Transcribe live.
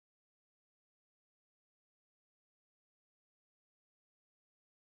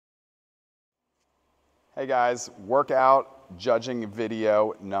Hey guys, workout judging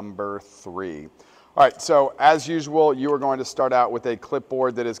video number 3. All right, so as usual, you are going to start out with a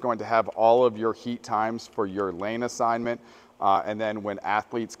clipboard that is going to have all of your heat times for your lane assignment. And then when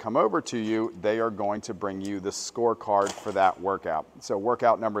athletes come over to you, they are going to bring you the scorecard for that workout. So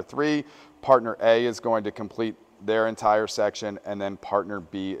workout number 3, partner A is going to complete their entire section, and then partner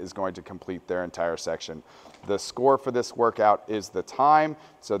B is going to complete their entire section. The score for this workout is the time,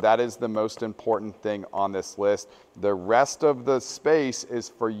 so that is the most important thing on this list. The rest of the space is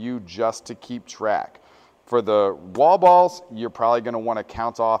for you just to keep track. For the wall balls, you're probably going to want to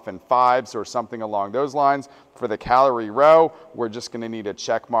count off in 5s or something along those lines. For the calorie row, we're just going to need a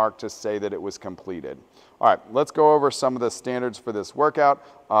check mark to say that it was completed. All right, let's go over some of the standards for this workout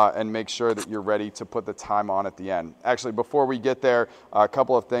and make sure that you're ready to put the time on at the end. Actually, before we get there, a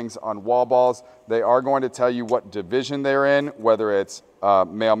couple of things on wall balls. They are going to tell you what division they're in, whether it's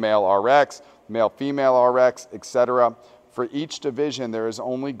male-male RX, male-female RX, etc. For each division, there is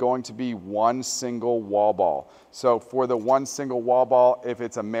only going to be one single wall ball. So for the one single wall ball, if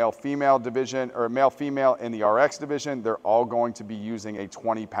it's a male-female division or a male-female in the RX division, they're all going to be using a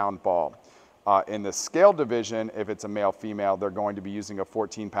 20-pound ball. In the scale division, if it's a male-female, they're going to be using a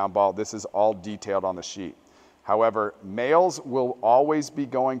 14-pound ball. This is all detailed on the sheet. However, males will always be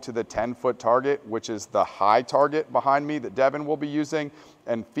going to the 10-foot target, which is the high target behind me that Devin will be using,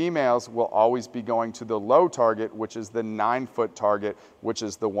 and females will always be going to the low target, which is the 9-foot target, which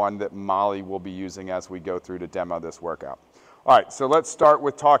is the one that Molly will be using as we go through to demo this workout. All right, so let's start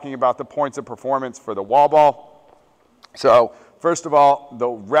with talking about the points of performance for the wall ball. So first of all, the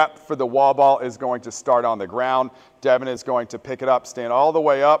rep for the wall ball is going to start on the ground. Devin is going to pick it up, stand all the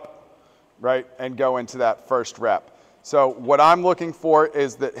way up, right, and go into that first rep. So what I'm looking for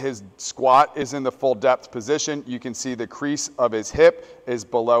is that his squat is in the full depth position. You can see the crease of his hip is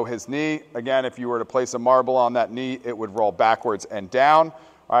below his knee. Again, if you were to place a marble on that knee, it would roll backwards and down.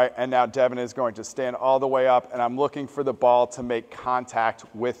 All right, and now Devin is going to stand all the way up, and I'm looking for the ball to make contact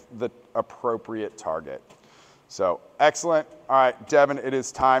with the appropriate target. So excellent. All right, Devin, it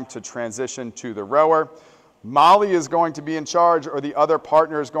is time to transition to the rower. Molly is going to be in charge, or the other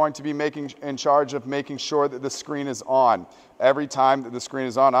partner is going to be in charge of making sure that the screen is on. Every time that the screen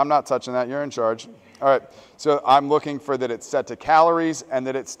is on, I'm not touching that, you're in charge. All right, so I'm looking for that it's set to calories and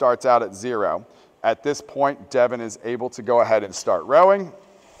that it starts out at 0. At this point, Devin is able to go ahead and start rowing.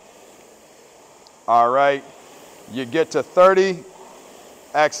 All right, you get to 30,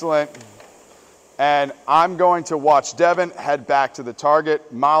 excellent. And I'm going to watch Devin head back to the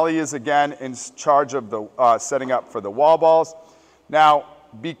target. Molly is again in charge of the setting up for the wall balls. Now,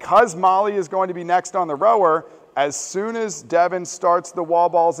 because Molly is going to be next on the rower, as soon as Devin starts the wall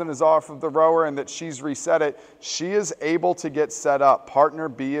balls and is off of the rower and that she's reset it, she is able to get set up. Partner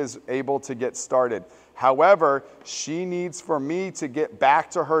B is able to get started. However, she needs for me to get back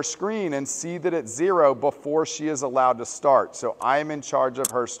to her screen and see that it's 0 before she is allowed to start. So I am in charge of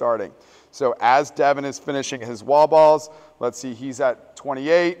her starting. So as Devin is finishing his wall balls, let's see, he's at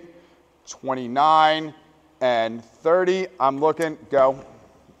 28, 29, and 30. I'm looking, go.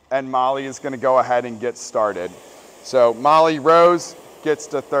 And Molly is going to go ahead and get started. So Molly rows, gets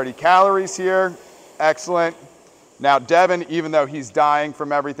to 30 calories here. Excellent. Now Devin, even though he's dying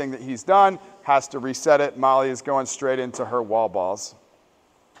from everything that he's done, has to reset it. Molly is going straight into her wall balls.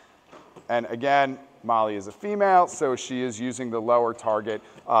 And again, Molly is a female, so she is using the lower target,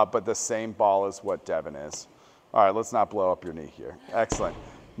 but the same ball as what Devin is. All right, let's not blow up your knee here. Excellent.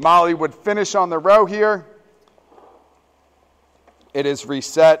 Molly would finish on the row here. It is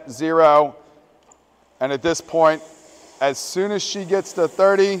reset 0. And at this point, as soon as she gets to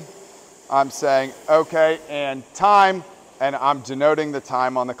 30, I'm saying, okay, and time. And I'm denoting the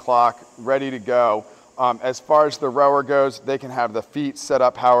time on the clock, ready to go. As far as the rower goes, they can have the feet set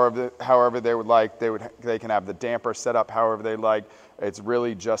up however they would like. They can have the damper set up however they like. It's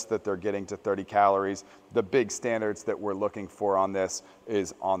really just that they're getting to 30 calories. The big standards that we're looking for on this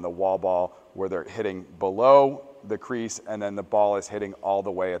is on the wall ball, where they're hitting below the crease and then the ball is hitting all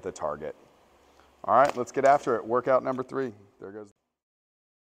the way at the target. All right, let's get after it. Workout number 3. There goes.